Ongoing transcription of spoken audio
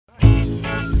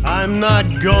I'm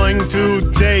not going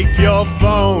to take your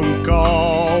phone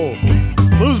call.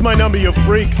 Lose my number, you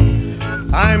freak.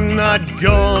 I'm not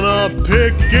gonna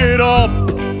pick it up,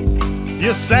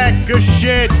 you sack of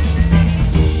shit.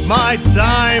 My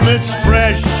time, it's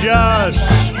precious.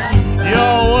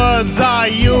 Your words are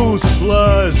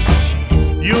useless.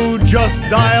 You just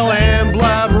dial and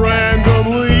blab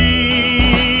randomly.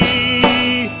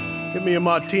 Give me a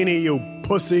martini, you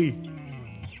pussy.